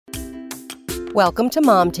Welcome to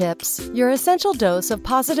Mom Tips, your essential dose of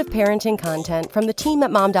positive parenting content from the team at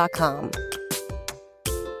mom.com.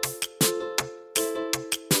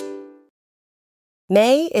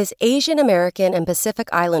 May is Asian American and Pacific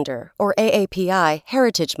Islander, or AAPI,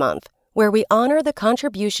 Heritage Month, where we honor the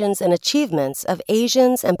contributions and achievements of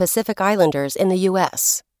Asians and Pacific Islanders in the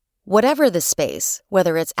U.S. Whatever the space,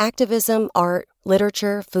 whether it's activism, art,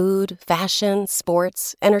 literature, food, fashion,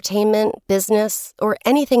 sports, entertainment, business, or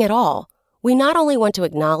anything at all, we not only want to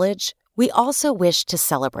acknowledge, we also wish to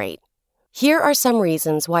celebrate. Here are some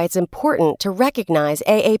reasons why it's important to recognize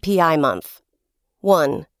AAPI Month.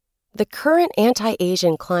 1. The current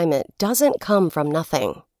anti-Asian climate doesn't come from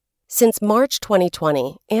nothing. Since March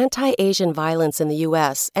 2020, anti-Asian violence in the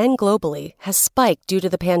U.S. and globally has spiked due to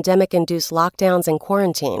the pandemic-induced lockdowns and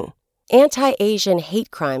quarantine. Anti-Asian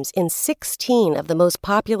hate crimes in 16 of the most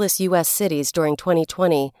populous U.S. cities during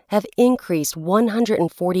 2020 have increased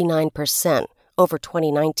 149% over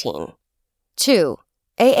 2019. 2.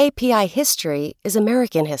 AAPI history is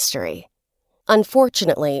American history.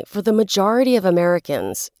 Unfortunately, for the majority of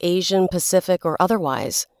Americans, Asian, Pacific, or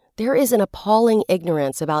otherwise, there is an appalling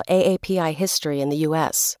ignorance about AAPI history in the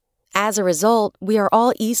U.S. As a result, we are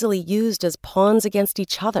all easily used as pawns against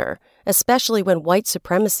each other, especially when white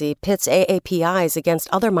supremacy pits AAPIs against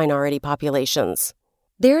other minority populations.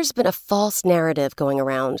 There's been a false narrative going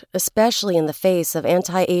around, especially in the face of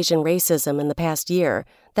anti-Asian racism in the past year,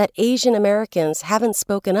 that Asian Americans haven't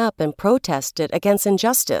spoken up and protested against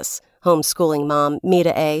injustice, homeschooling mom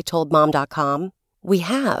Mita A. told mom.com. We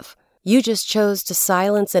have. You just chose to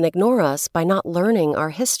silence and ignore us by not learning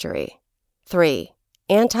our history. 3.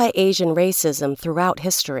 Anti-Asian racism throughout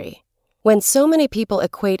history. When so many people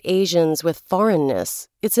equate Asians with foreignness,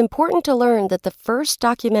 it's important to learn that the first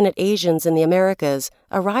documented Asians in the Americas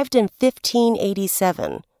arrived in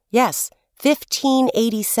 1587. Yes,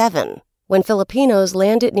 1587, when Filipinos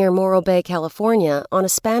landed near Morro Bay, California, on a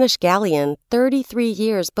Spanish galleon 33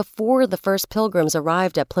 years before the first pilgrims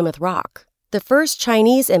arrived at Plymouth Rock. The first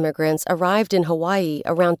Chinese immigrants arrived in Hawaii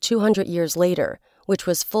around 200 years later, which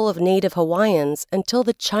was full of native Hawaiians until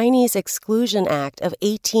the Chinese Exclusion Act of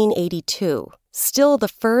 1882, still the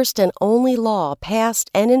first and only law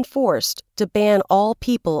passed and enforced to ban all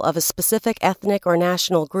people of a specific ethnic or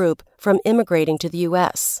national group from immigrating to the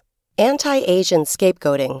U.S. Anti-Asian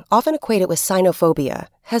scapegoating, often equated with xenophobia,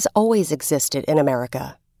 has always existed in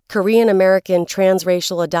America. Korean-American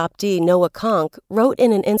transracial adoptee Noah Conk wrote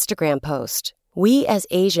in an Instagram post, "We as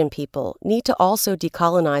Asian people need to also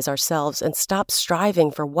decolonize ourselves and stop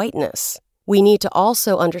striving for whiteness. We need to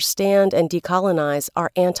also understand and decolonize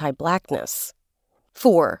our anti-blackness."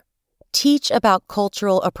 4. Teach about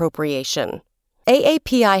cultural appropriation.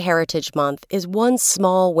 AAPI Heritage Month is one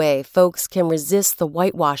small way folks can resist the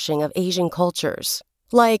whitewashing of Asian cultures.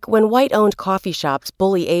 Like when white-owned coffee shops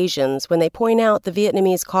bully Asians when they point out the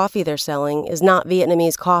Vietnamese coffee they're selling is not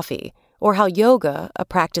Vietnamese coffee, or how yoga, a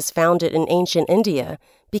practice founded in ancient India,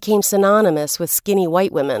 became synonymous with skinny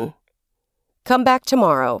white women. Come back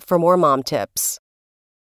tomorrow for more Mom Tips.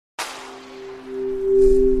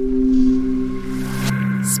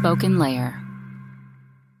 Spoken Layer.